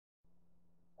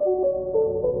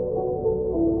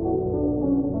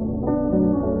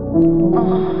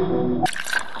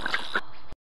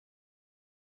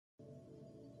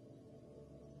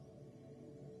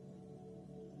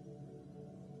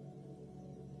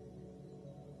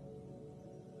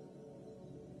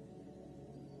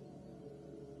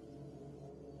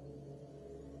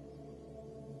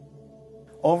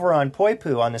Over on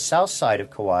Poipu, on the south side of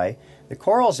Kauai, the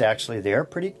corals actually there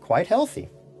are quite healthy.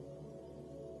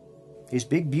 These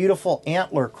big beautiful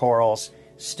antler corals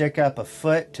stick up 1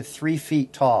 foot to 3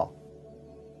 feet tall.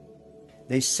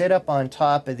 They sit up on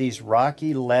top of these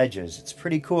rocky ledges. It's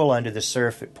pretty cool under the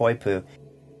surf at Poipu.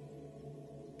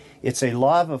 It's a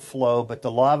lava flow, but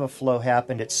the lava flow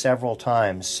happened at several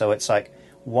times, so it's like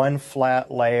one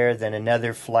flat layer, then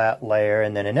another flat layer,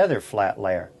 and then another flat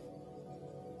layer.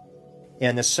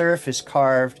 And the surf is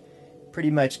carved pretty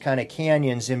much kind of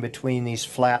canyons in between these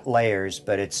flat layers,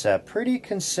 but it's a pretty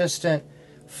consistent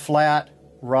flat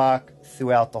rock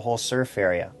throughout the whole surf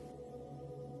area.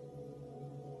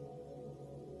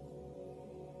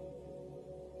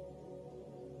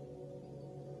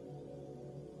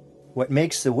 What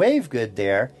makes the wave good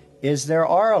there is there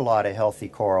are a lot of healthy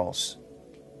corals.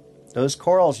 Those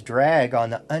corals drag on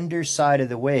the underside of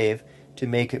the wave to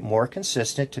make it more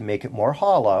consistent, to make it more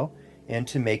hollow, and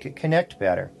to make it connect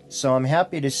better. So I'm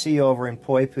happy to see over in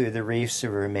Poipu the reefs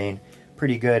have remained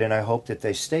pretty good, and I hope that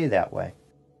they stay that way.